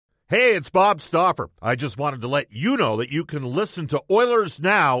Hey, it's Bob Stauffer. I just wanted to let you know that you can listen to Oilers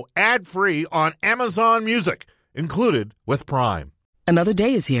Now ad-free on Amazon Music, included with Prime. Another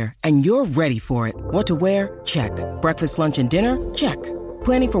day is here, and you're ready for it. What to wear? Check. Breakfast, lunch, and dinner? Check.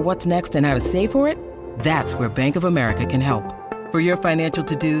 Planning for what's next and how to save for it? That's where Bank of America can help. For your financial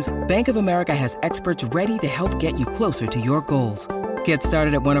to-dos, Bank of America has experts ready to help get you closer to your goals. Get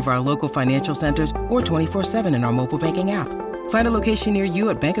started at one of our local financial centers or 24/7 in our mobile banking app. Find a location near you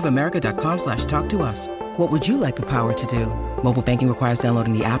at bankofamerica.com/talktous. What would you like the power to do? Mobile banking requires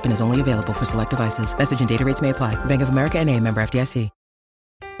downloading the app and is only available for select devices. Message and data rates may apply. Bank of America N.A., member FDIC.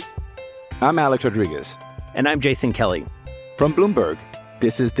 I'm Alex Rodriguez. And I'm Jason Kelly. From Bloomberg,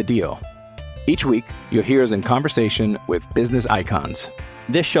 this is The Deal. Each week, you'll hear us in conversation with business icons.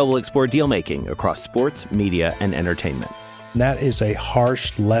 This show will explore deal-making across sports, media, and entertainment. That is a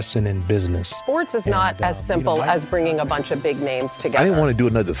harsh lesson in business. Sports is not as simple as bringing a bunch of big names together. I didn't want to do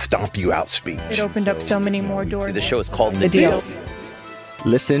another stomp you out speech. It opened up so many more doors. The show is called The Deal.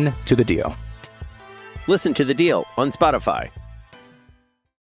 Listen to The Deal. Listen to The Deal on Spotify.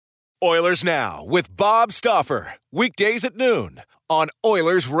 Oilers Now with Bob Stauffer. Weekdays at noon on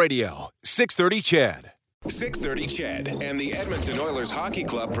Oilers Radio, 630 CHED. 630 CHED and the Edmonton Oilers Hockey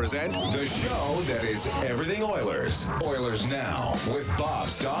Club present the show that is everything Oilers. Oilers Now with Bob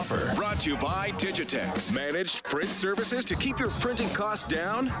Stauffer. Brought to you by Digitex. Managed print services to keep your printing costs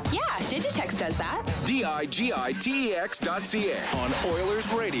down? Yeah, Digitex does that. digitex.ca on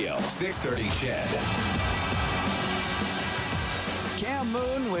Oilers Radio, 630 CHED. Cam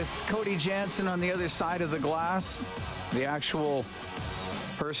Moon with Cody Jansen on the other side of the glass. The actual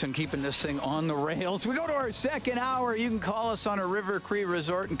person keeping this thing on the rails. We go to our second hour. You can call us on a River Cree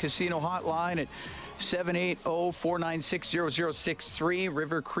Resort and Casino hotline at 780-496-0063.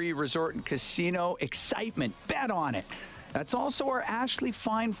 River Cree Resort and Casino. Excitement. Bet on it. That's also our Ashley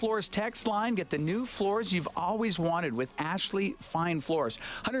Fine Floors text line. Get the new floors you've always wanted with Ashley Fine Floors.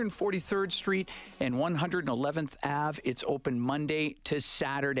 143rd Street and 111th Ave. It's open Monday to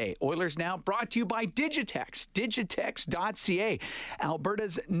Saturday. Oilers Now brought to you by Digitex. Digitex.ca.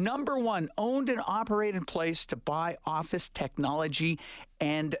 Alberta's #1 owned and operated place to buy office technology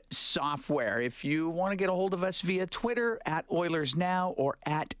and software. If you want to get a hold of us via Twitter, at Oilers Now or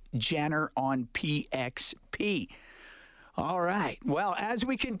at Janner on PXP. All right. Well, as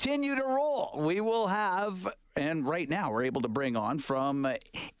we continue to roll, we will have, and right now we're able to bring on from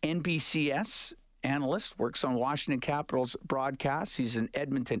NBCS analyst, works on Washington Capitals broadcasts. He's an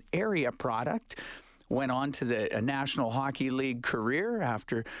Edmonton area product. Went on to the National Hockey League career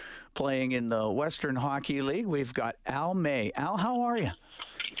after playing in the Western Hockey League. We've got Al May. Al, how are you?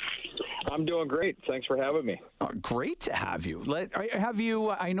 I'm doing great. Thanks for having me. Great to have you.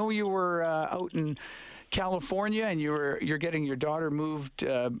 I know you were out in California, and you're getting your daughter moved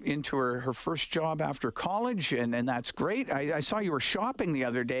into her first job after college, and that's great. I saw you were shopping the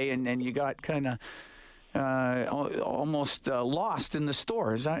other day, and you got kind of almost lost in the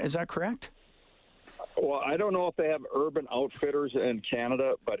store. Is that correct? Well, I don't know if they have Urban Outfitters in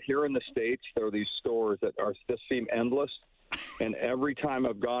Canada, but here in the States, there are these stores that just seem endless. And every time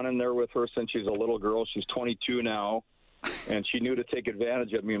I've gone in there with her since she's a little girl, she's 22 now, and she knew to take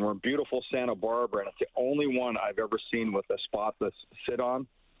advantage of me. And we're in beautiful Santa Barbara, and it's the only one I've ever seen with a spot to sit on.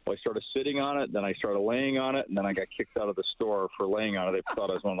 Well, I started sitting on it, then I started laying on it, and then I got kicked out of the store for laying on it. They thought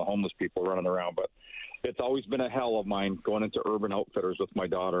I was one of the homeless people running around. But it's always been a hell of mine going into Urban Outfitters with my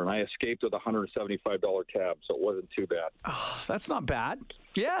daughter, and I escaped with a $175 tab, so it wasn't too bad. Oh, that's not bad.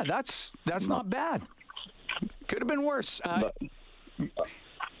 Yeah, that's not bad. Could have been worse.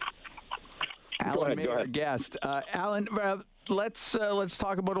 Alan May, our guest. Alan, let's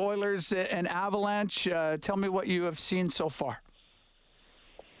talk about Oilers and Avalanche. Tell me what you have seen so far.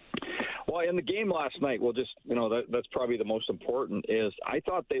 Well, in the game last night, that's probably the most important. Is I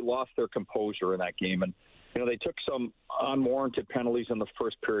thought they lost their composure in that game, and they took some unwarranted penalties in the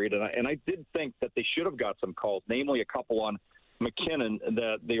first period, and I did think that they should have got some calls, namely a couple on McKinnon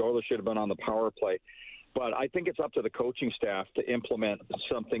that the Oilers should have been on the power play. But I think it's up to the coaching staff to implement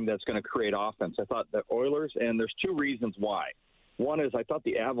something that's going to create offense. I thought the Oilers, and there's two reasons why. One is I thought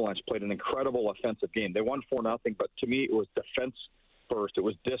the Avalanche played an incredible offensive game. They won 4-0, but to me it was defense first. It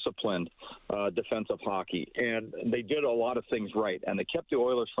was disciplined defensive hockey, and they did a lot of things right. And they kept the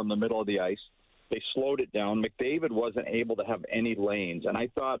Oilers from the middle of the ice. They slowed it down. McDavid wasn't able to have any lanes, and I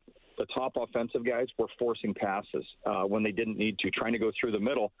thought the top offensive guys were forcing passes when they didn't need to, trying to go through the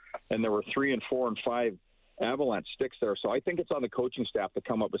middle, and there were 3 and 4 and 5 Avalanche sticks there. So I think it's on the coaching staff to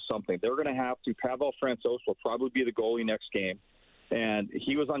come up with something. They're going to have to. Pavel Francouz will probably be the goalie next game, and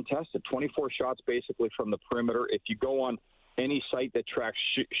he was untested. 24 shots basically from the perimeter. If you go on any site that tracks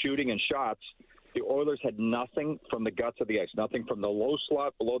shooting and shots, the Oilers had nothing from the guts of the ice, nothing from the low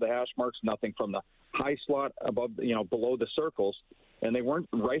slot below the hash marks, nothing from the high slot above, below the circles, and they weren't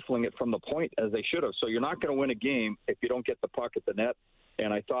rifling it from the point as they should have. So you're not going to win a game if you don't get the puck at the net.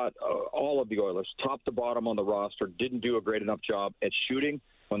 And I thought all of the Oilers, top to bottom on the roster, didn't do a great enough job at shooting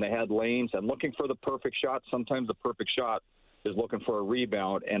when they had lanes and looking for the perfect shot. Sometimes the perfect shot is looking for a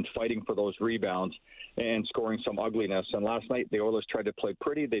rebound and fighting for those rebounds and scoring some ugliness. And last night, the Oilers tried to play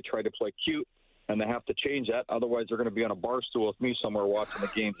pretty. They tried to play cute, and they have to change that. Otherwise, they're going to be on a bar stool with me somewhere watching the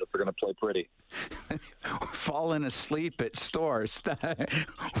games if they're going to play pretty. Falling asleep at stores.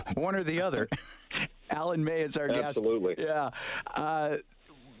 One or the other. Alan May is our guest. Absolutely. Yeah.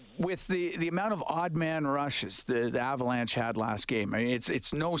 With the amount of odd man rushes the Avalanche had last game, I mean,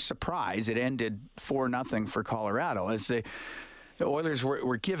 it's no surprise it ended 4-0 for Colorado as the Oilers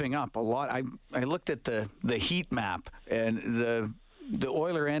were giving up a lot. I looked at the heat map, and the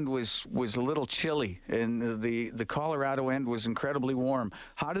Oiler end was a little chilly, and the Colorado end was incredibly warm.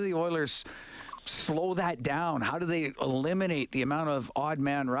 How do the Oilers slow that down? How do they eliminate the amount of odd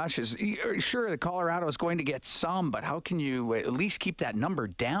man rushes? Sure, the Colorado is going to get some, but how can you at least keep that number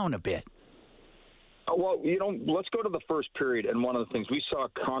down a bit? Well, let's go to the first period. And one of the things we saw,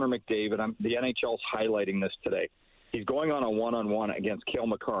 Connor McDavid, the NHL's highlighting this today. He's going on a one-on-one against Cale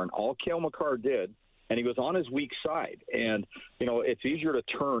Makar, and all Cale Makar did, and he was on his weak side. And, it's easier to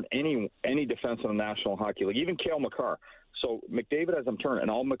turn any defense in the National Hockey League, even Cale Makar. So McDavid has him turn, and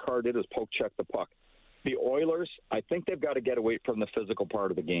all Makar did is poke check the puck. The Oilers, I think they've got to get away from the physical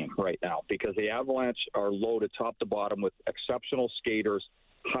part of the game right now because the Avalanche are loaded top to bottom with exceptional skaters,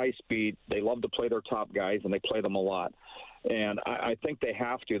 high speed. They love to play their top guys, and they play them a lot. And I think they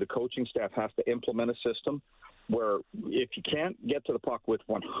have to. The coaching staff has to implement a system where if you can't get to the puck with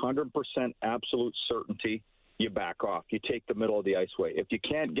 100% absolute certainty, you back off. You take the middle of the ice way. If you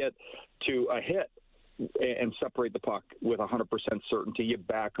can't get to a hit and separate the puck with 100% certainty, you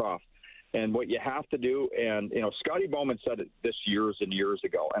back off. And what you have to do, and Scotty Bowman said it this years and years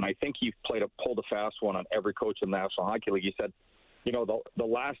ago, and I think he pulled a fast one on every coach in the National Hockey League. He said, the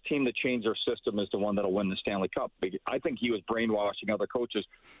last team to change their system is the one that'll win the Stanley Cup. I think he was brainwashing other coaches.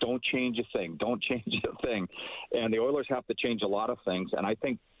 Don't change a thing. Don't change a thing. And the Oilers have to change a lot of things. And I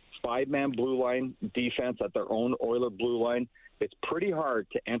think 5-man blue line defense at their own Oiler blue line, it's pretty hard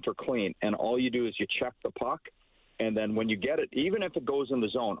to enter clean. And all you do is you check the puck. And then when you get it, even if it goes in the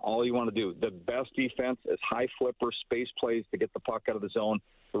zone, all you want to do, the best defense is high flipper, space plays to get the puck out of the zone,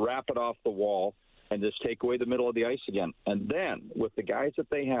 wrap it off the wall, and just take away the middle of the ice again. And then with the guys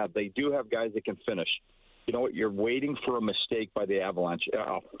that they do have guys that can finish. You know what? You're waiting for a mistake by the Avalanche,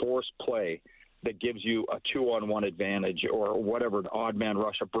 a forced play that gives you a 2-on-1 advantage or whatever, an odd man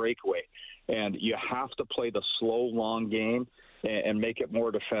rush, a breakaway. And you have to play the slow, long game and make it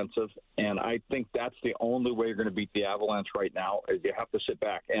more defensive. And I think that's the only way you're going to beat the Avalanche right now is you have to sit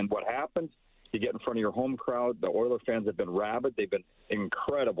back. And what happens, you get in front of your home crowd. The Oiler fans have been rabid. They've been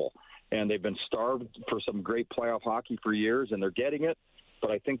incredible. And they've been starved for some great playoff hockey for years, and they're getting it.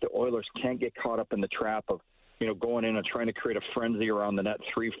 But I think the Oilers can't get caught up in the trap of, going in and trying to create a frenzy around the net,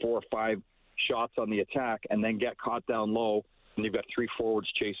 3, 4, 5 shots on the attack, and then get caught down low. And you've got 3 forwards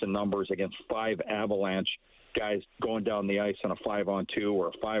chasing numbers against 5 Avalanche guys going down the ice on a 5-on-2 or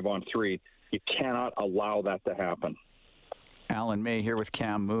a 5-on-3. You cannot allow that to happen. Alan May here with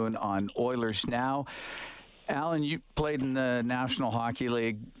Cam Moon on Oilers Now. Alan, you played in the National Hockey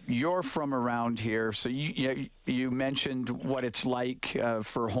League. You're from around here, so you mentioned what it's like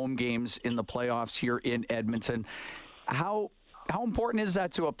for home games in the playoffs here in Edmonton. How important is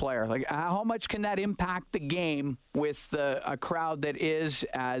that to a player? Like, how much can that impact the game with a crowd that is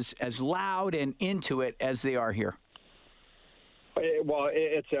as loud and into it as they are here? Well,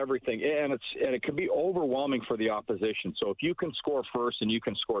 it's everything, and it can be overwhelming for the opposition. So if you can score first and you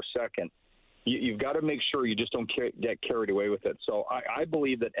can score second, you've got to make sure you just don't get carried away with it. So I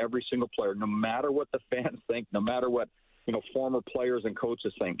believe that every single player, no matter what the fans think, no matter what former players and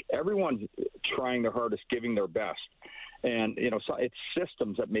coaches think, everyone's trying their hardest, giving their best. And, so it's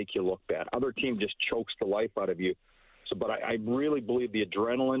systems that make you look bad. Other team just chokes the life out of you. But I really believe the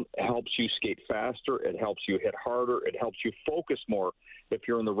adrenaline helps you skate faster. It helps you hit harder. It helps you focus more if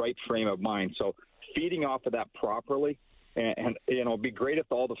you're in the right frame of mind. So feeding off of that properly, and it'd be great if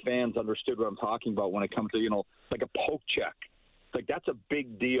all the fans understood what I'm talking about when it comes to, like a poke check. Like, that's a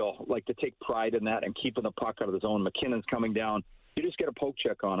big deal, like to take pride in that and keeping the puck out of the zone. McKinnon's coming down. You just get a poke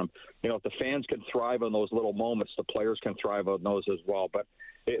check on them. If the fans can thrive on those little moments, the players can thrive on those as well. But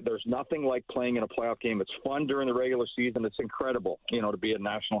there's nothing like playing in a playoff game. It's fun during the regular season. It's incredible, to be a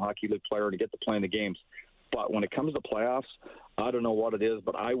National Hockey League player and to get to play in the games. But when it comes to playoffs, I don't know what it is,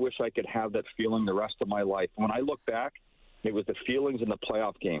 but I wish I could have that feeling the rest of my life. When I look back, it was the feelings in the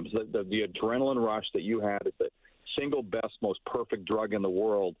playoff games. The adrenaline rush that you had is the single best, most perfect drug in the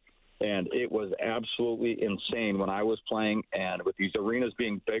world. And it was absolutely insane when I was playing. And with these arenas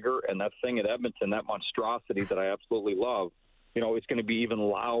being bigger and that thing at Edmonton, that monstrosity that I absolutely love, it's going to be even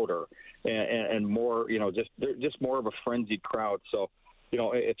louder and more, just more of a frenzied crowd. So,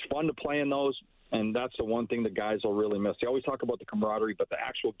 it's fun to play in those. And that's the one thing the guys will really miss. They always talk about the camaraderie, but the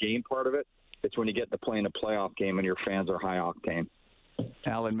actual game part of it, it's when you get to play in a playoff game and your fans are high octane.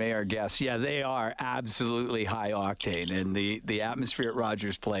 Alan May, our guest. Yeah, they are absolutely high octane. And the atmosphere at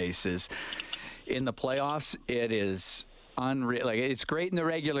Rogers Place is, in the playoffs, it is unreal. Like, it's great in the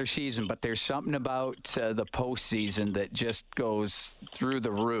regular season, but there's something about the postseason that just goes through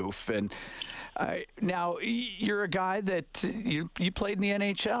the roof. And now, you're a guy that you played in the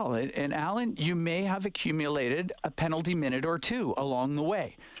NHL. And Alan, you may have accumulated a penalty minute or two along the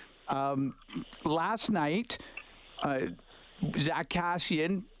way. Last night, Zach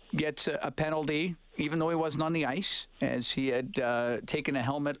Kassian gets a penalty, even though he wasn't on the ice, as he had taken a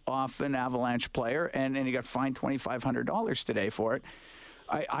helmet off an Avalanche player, and he got fined $2,500 today for it.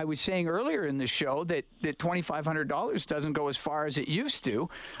 I was saying earlier in the show that $2,500 doesn't go as far as it used to.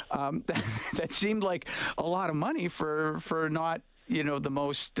 That seemed like a lot of money for not, the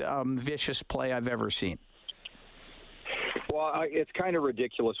most vicious play I've ever seen. Well, it's kind of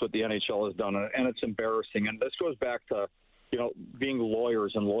ridiculous what the NHL has done, and it's embarrassing. And this goes back to, being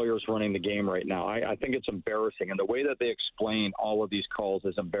lawyers and lawyers running the game right now. I think it's embarrassing. And the way that they explain all of these calls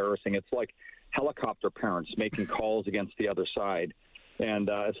is embarrassing. It's like helicopter parents making calls against the other side. And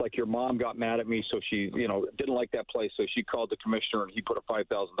it's like your mom got mad at me, so she, didn't like that play, so she called the commissioner and he put a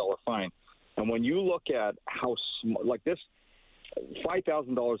 $5,000 fine. And when you look at how like this,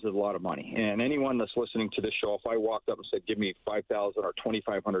 $5,000 is a lot of money. And anyone that's listening to this show, if I walked up and said, give me $5,000 or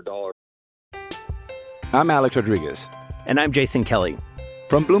 $2,500. I'm Alex Rodriguez. And I'm Jason Kelly.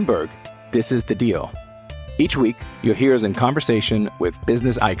 From Bloomberg, this is The Deal. Each week, you'll hear us in conversation with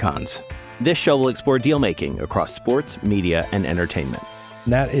business icons. This show will explore deal-making across sports, media, and entertainment.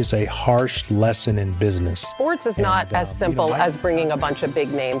 That is a harsh lesson in business. Sports is not as simple as bringing a bunch of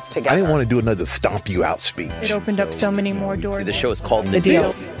big names together. I didn't want to do another stomp you out speech. It opened up so many more doors. The show is called The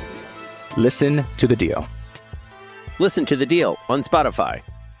Deal. Listen to The Deal. Listen to The Deal on Spotify.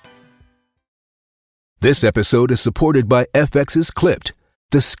 This episode is supported by FX's Clipped,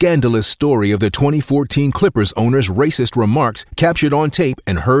 the scandalous story of the 2014 Clippers owner's racist remarks captured on tape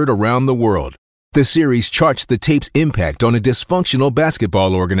and heard around the world. The series charts the tape's impact on a dysfunctional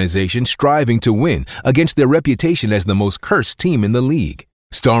basketball organization striving to win against their reputation as the most cursed team in the league.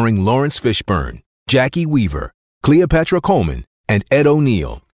 Starring Lawrence Fishburne, Jackie Weaver, Cleopatra Coleman, and Ed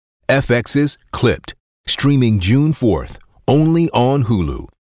O'Neill. FX's Clipped, streaming June 4th, only on Hulu.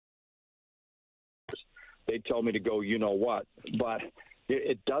 They tell me to go, what, but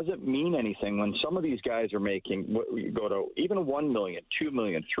it doesn't mean anything when some of these guys are making, you go to even $1 million, $2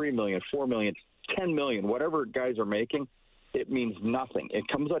 million, $3 million, $4 million, $10 million, whatever guys are making, it means nothing. It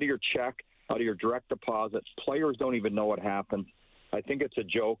comes out of your check, out of your direct deposit. Players don't even know what happened. I think it's a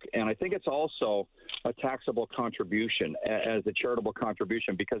joke, and I think it's also a taxable contribution as a charitable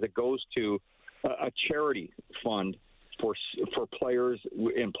contribution because it goes to a charity fund for players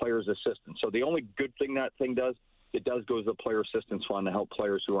and players' assistance. So the only good thing that thing does, it does go to the player assistance fund to help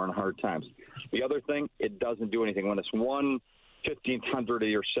players who are in hard times. The other thing, it doesn't do anything. When it's $1,500 of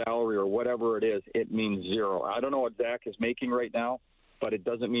your salary or whatever it is, it means zero. I don't know what Zach is making right now, but it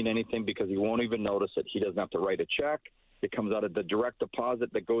doesn't mean anything because he won't even notice it. He doesn't have to write a check. It comes out of the direct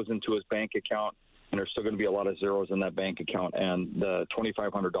deposit that goes into his bank account, and there's still going to be a lot of zeros in that bank account, and the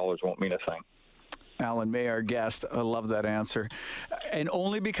 $2,500 won't mean a thing. Alan May, our guest. I love that answer. And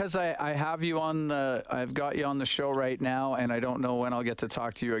only because I have you on I've got you on the show right now, and I don't know when I'll get to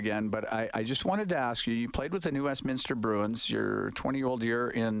talk to you again, but I just wanted to ask you played with the New Westminster Bruins, your 20-year-old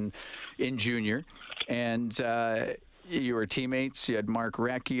year in junior, and you were teammates. You had Mark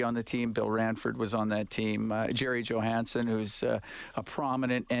Recchi on the team. Bill Ranford was on that team. Jerry Johansson, who's a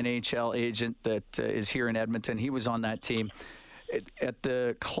prominent NHL agent that is here in Edmonton, he was on that team. At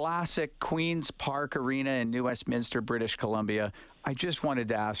the classic Queen's Park Arena in New Westminster, British Columbia, I just wanted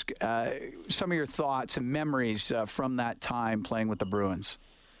to ask some of your thoughts and memories from that time playing with the Bruins.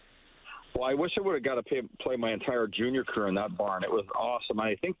 Well, I wish I would have got to play my entire junior career in that barn. It was awesome.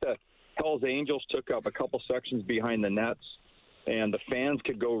 I think the Hells Angels took up a couple sections behind the nets, and the fans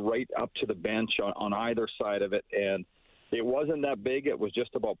could go right up to the bench on either side of it, and it wasn't that big. It was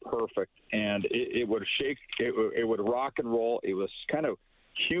just about perfect, and it would shake. It would rock and roll. It was kind of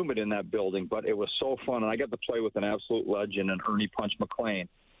humid in that building, but it was so fun. And I got to play with an absolute legend, and Ernie Punch McLean.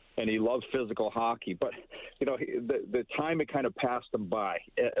 And he loved physical hockey. But, the time it kind of passed him by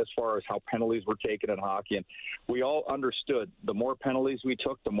as far as how penalties were taken in hockey. And we all understood the more penalties we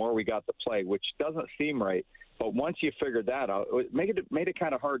took, the more we got to play, which doesn't seem right. But once you figured that out, it made it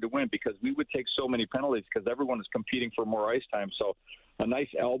kind of hard to win because we would take so many penalties because everyone is competing for more ice time. So a nice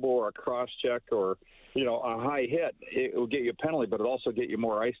elbow or a cross check or, a high hit, it will get you a penalty, but it also get you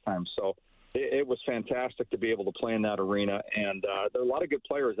more ice time. So it was fantastic to be able to play in that arena, and there are a lot of good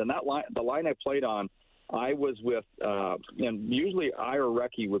players. And that line, the line I played on, I was with, and usually I or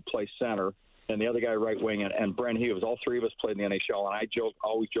Recchi would play center, and the other guy right wing, and Brent Hughes. All three of us played in the NHL, and I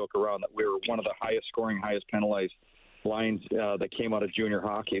always joke around that we were one of the highest scoring, highest penalized lines that came out of junior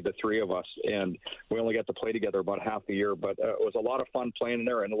hockey, the three of us, and we only got to play together about half a year, but it was a lot of fun playing in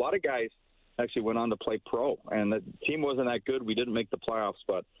there, and a lot of guys actually went on to play pro, and the team wasn't that good. We didn't make the playoffs,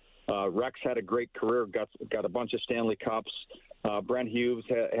 but Rex had a great career, got a bunch of Stanley Cups. Brent Hughes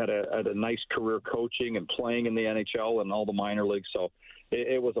had a nice career coaching and playing in the NHL and all the minor leagues. So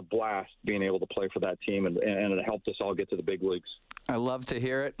it was a blast being able to play for that team, and it helped us all get to the big leagues. I love to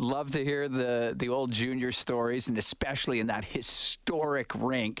hear it. Love to hear the old junior stories, and especially in that historic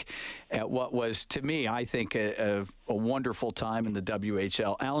rink at what was, to me, I think, a wonderful time in the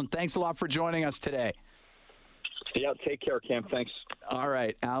WHL. Alan, thanks a lot for joining us today. Yeah, take care, Cam. Thanks. All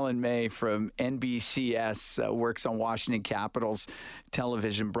right. Alan May from NBCS works on Washington Capitals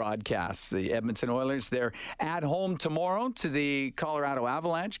television broadcasts. The Edmonton Oilers, they're at home tomorrow to the Colorado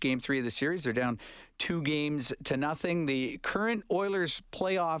Avalanche, Game 3 of the series. They're down 2-0. The current Oilers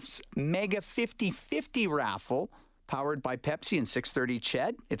playoffs mega 50-50 raffle, powered by Pepsi and 630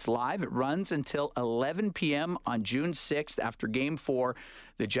 CHED. It's live. It runs until 11 p.m. on June 6th after Game 4,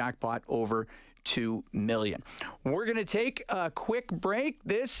 the jackpot over $2 million. We're going to take a quick break.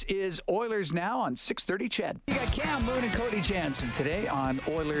 This is Oilers Now on 630 CHED. You got Cam Moon and Cody Jansen today on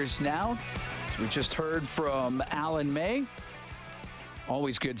Oilers Now. We just heard from Alan May.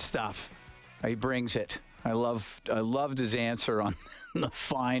 Always good stuff. He brings it. I loved his answer on the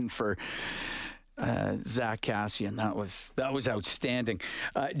fine for Zach Kassian. That was outstanding.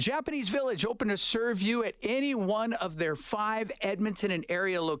 Japanese Village open to serve you at any one of their 5 Edmonton and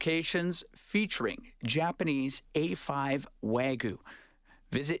area locations featuring Japanese A5 Wagyu.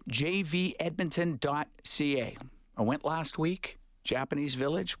 Visit jvedmonton.ca. I went last week. Japanese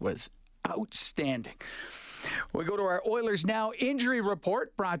Village was outstanding. We go to our Oilers Now injury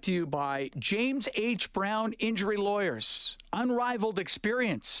report, brought to you by James H. Brown Injury Lawyers. Unrivaled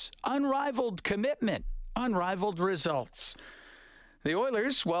experience, unrivaled commitment, unrivaled results. The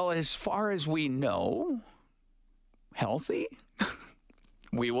Oilers, well, as far as we know, healthy.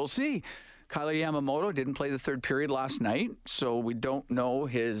 We will see. Kyler Yamamoto didn't play the third period last night, so we don't know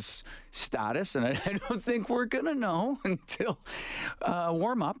his status, and I don't think we're going to know until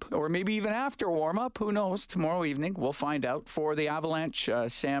warm-up, or maybe even after warm-up. Who knows? Tomorrow evening, we'll find out. For the Avalanche,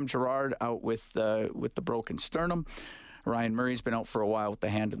 Sam Girard out with the broken sternum. Ryan Murray's been out for a while with the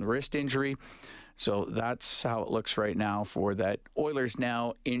hand and the wrist injury. So that's how it looks right now for that Oilers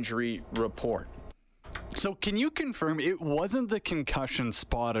Now injury report. So can you confirm it wasn't the concussion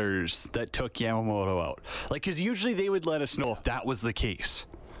spotters that took Yamamoto out? Because usually they would let us know if that was the case.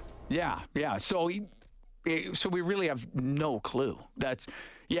 Yeah. So we really have no clue.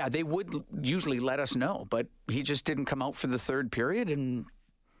 They would usually let us know, but he just didn't come out for the third period, and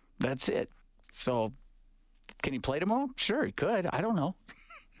that's it. So can he play tomorrow? Sure, he could. I don't know.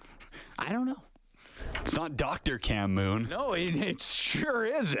 It's not Dr. Cam Moon. No, it sure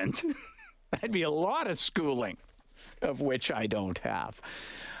isn't. That'd be a lot of schooling, of which I don't have.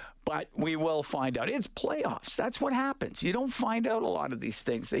 But we will find out. It's playoffs. That's what happens. You don't find out a lot of these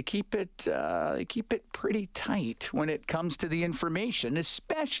things. They keep it pretty tight when it comes to the information,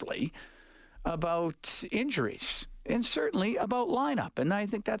 especially about injuries and certainly about lineup. And I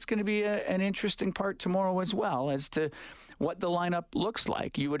think that's going to be an interesting part tomorrow as well, as to what the lineup looks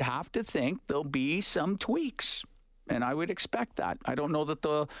like. You would have to think there'll be some tweaks. And I would expect that. I don't know that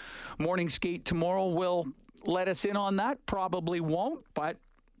the morning skate tomorrow will let us in on that. Probably won't, but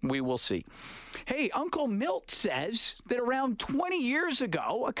we will see. Hey, Uncle Milt says that around 20 years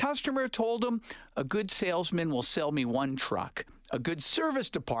ago, a customer told him, a good salesman will sell me one truck. A good service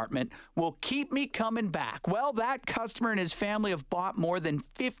department will keep me coming back. Well, that customer and his family have bought more than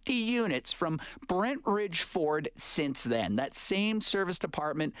 50 units from Brent Ridge Ford since then. That same service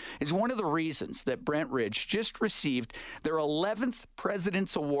department is one of the reasons that Brent Ridge just received their 11th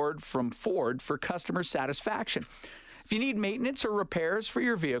President's Award from Ford for customer satisfaction. If you need maintenance or repairs for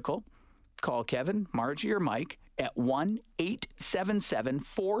your vehicle, call Kevin, Margie, or Mike. at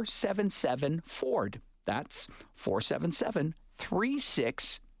 1-877-477-FORD. That's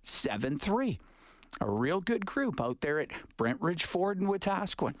 477-3673. A real good group out there at Brentridge Ford in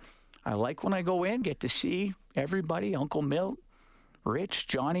Wetaskiwin. I like when I go in, get to see everybody, Uncle Milt, Rich,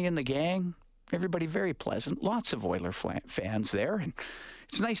 Johnny and the gang. Everybody very pleasant. Lots of Oiler fans there. And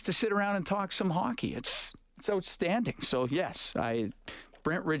it's nice to sit around and talk some hockey. It's outstanding. So, yes,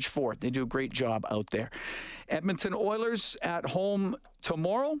 Brentridge Ford, they do a great job out there. Edmonton Oilers at home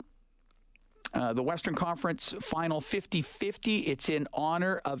tomorrow. The Western Conference Final 50-50. It's in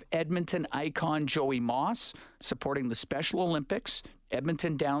honor of Edmonton icon Joey Moss, supporting the Special Olympics,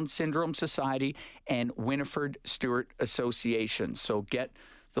 Edmonton Down Syndrome Society, and Winifred Stewart Association. So get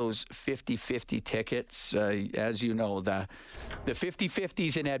those 50-50 tickets. As you know, the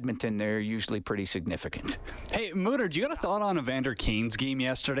 50-50s in Edmonton, they're usually pretty significant. Hey, Mooner, do you got a thought on Evander Kane's game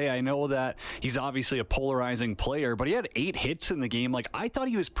yesterday? I know that he's obviously a polarizing player, but he had 8 hits in the game. Like, I thought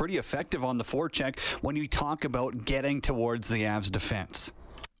he was pretty effective on the forecheck when you talk about getting towards the Avs defense.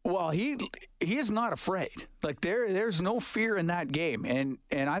 Well, he is not afraid. Like, there's no fear in that game, and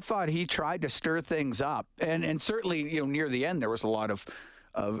I thought he tried to stir things up, and certainly, near the end there was a lot of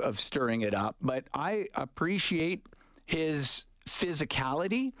stirring it up. But I appreciate his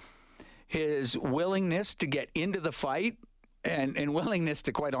physicality, his willingness to get into the fight, and willingness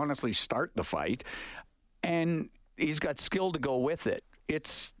to, quite honestly, start the fight. And he's got skill to go with it.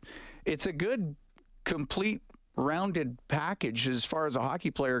 It's a good, complete, rounded package as far as a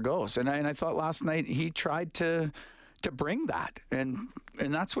hockey player goes. And I thought last night he tried to bring that. And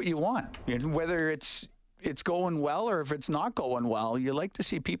that's what you want. Whether it's going well or if it's not going well, you like to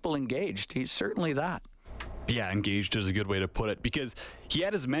see people engaged. He's certainly that. Yeah, engaged is a good way to put it, because he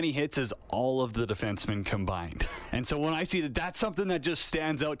had as many hits as all of the defensemen combined. And so when I see that, that's something that just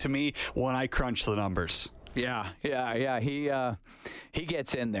stands out to me when I crunch the numbers. Yeah. He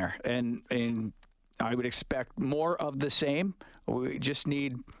gets in there, and I would expect more of the same. We just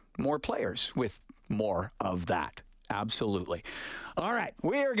need more players with more of that. Absolutely. All right,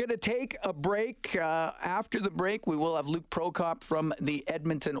 we are going to take a break. After the break, we will have Luke Prokop from the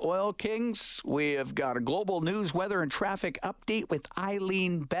Edmonton Oil Kings. We have got a global news, weather, and traffic update with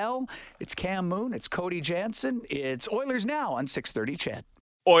Eileen Bell. It's Cam Moon. It's Cody Jansen. It's Oilers Now on 630 CHED.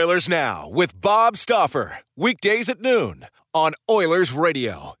 Oilers Now with Bob Stauffer. Weekdays at noon on Oilers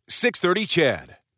Radio, 630 CHED.